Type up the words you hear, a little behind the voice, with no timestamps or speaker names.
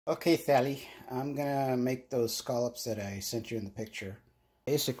Okay, Thally, I'm gonna make those scallops that I sent you in the picture.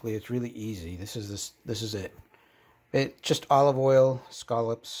 Basically, it's really easy. This is it. Just olive oil,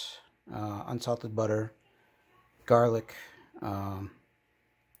 scallops, unsalted butter, garlic,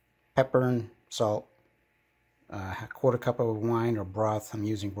 pepper and salt, a quarter cup of wine or broth. I'm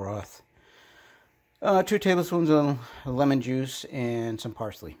using broth. 2 tablespoons of lemon juice and some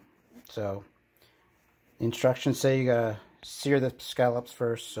parsley. So, the instructions say you gotta sear the scallops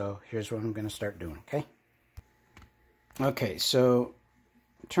first, so here's what I'm gonna start doing, okay? Okay, so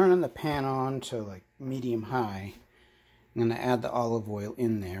turning the pan on to like medium high. I'm gonna add the olive oil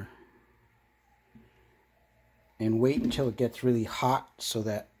in there and wait until it gets really hot so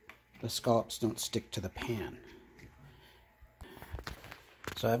that the scallops don't stick to the pan.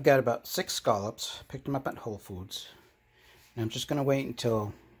 So I've got about 6 scallops, picked them up at Whole Foods, and I'm just gonna wait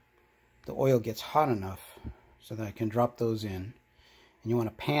until the oil gets hot enough so that I can drop those in. And you want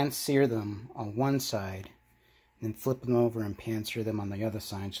to pan sear them on one side, and then flip them over and pan sear them on the other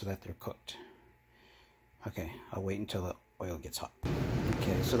side so that they're cooked. Okay, I'll wait until the oil gets hot.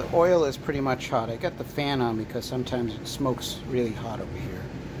 Okay, so the oil is pretty much hot. I got the fan on because sometimes it smokes really hot over here.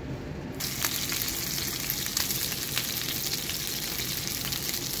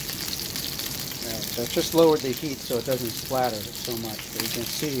 Alright, so I just lowered the heat so it doesn't splatter so much, but you can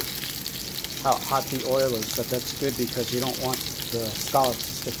see how hot the oil is, but that's good because you don't want the scallops to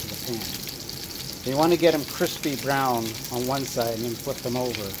stick to the pan. So you want to get them crispy brown on one side and then flip them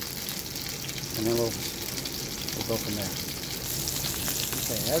over, and then we'll go from there.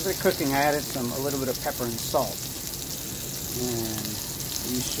 Okay, as they're cooking, I added a little bit of pepper and salt,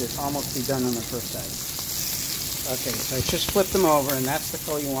 and you should almost be done on the first side. Okay, so I just flipped them over, and that's the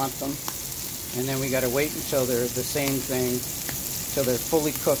color you want them. And then we got to wait until they're the same thing, till they're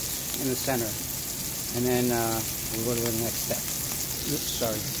fully cooked in the center, and then we'll go to the next step. Oops,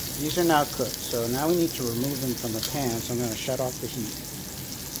 sorry. These are now cooked, so now we need to remove them from the pan, so I'm going to shut off the heat.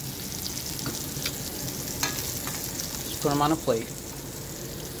 Just put them on a plate.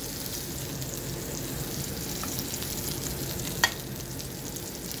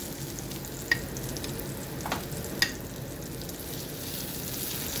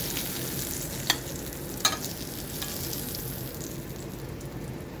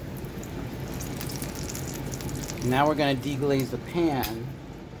 Now we're going to deglaze the pan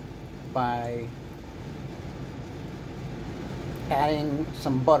by adding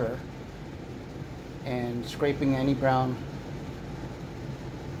some butter and scraping any brown.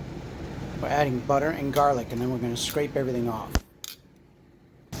 We're adding butter and garlic, and then we're going to scrape everything off.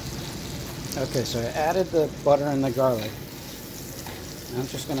 Okay, so I added the butter and the garlic. I'm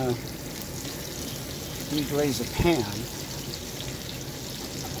just going to deglaze the pan.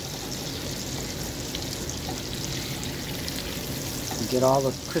 Get all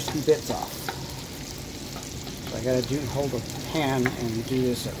the crispy bits off. So I gotta hold the pan and do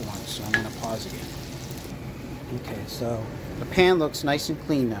this at once, so I'm gonna pause again. Okay, so the pan looks nice and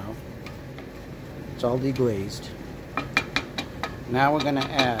clean now. It's all deglazed. Now we're gonna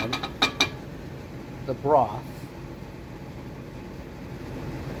add the broth.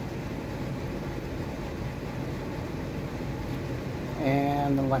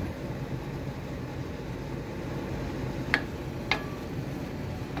 And the lemon.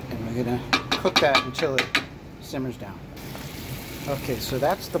 We're going to cook that until it simmers down. Okay, so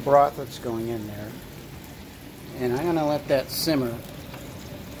that's the broth that's going in there. And I'm going to let that simmer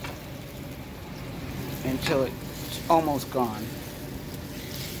until it's almost gone.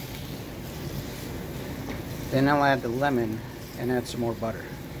 Then I'll add the lemon and add some more butter.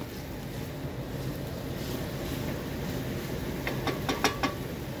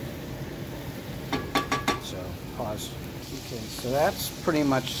 So, pause. Okay, so that's pretty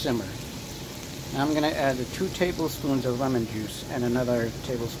much simmered. Now I'm going to add the 2 tablespoons of lemon juice and another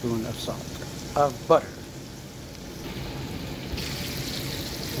tablespoon of butter.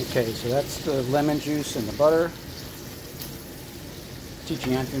 Okay, so that's the lemon juice and the butter.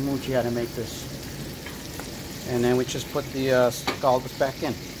 Teaching Auntie Moochie how to make this. And then we just put the scallops back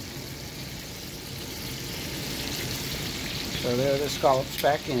in. So there are the scallops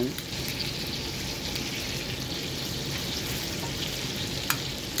back in.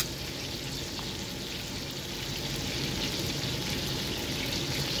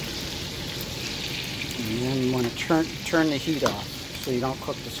 And then you want to turn the heat off so you don't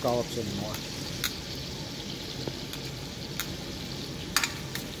cook the scallops anymore.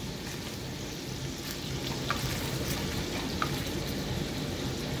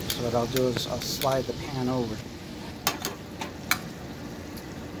 So what I'll do is I'll slide the pan over.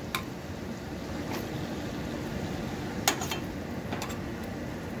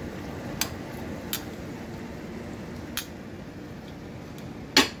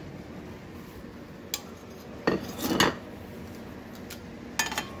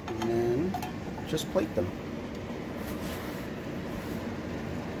 just plate them.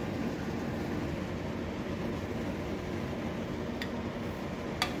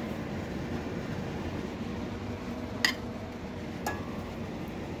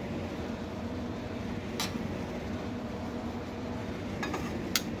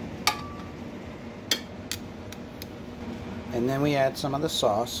 And then we add some of the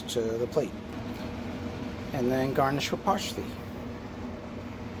sauce to the plate. And then garnish with parsley.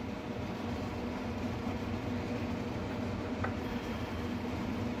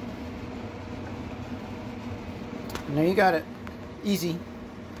 And there you got it. Easy.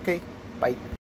 Okay, bye.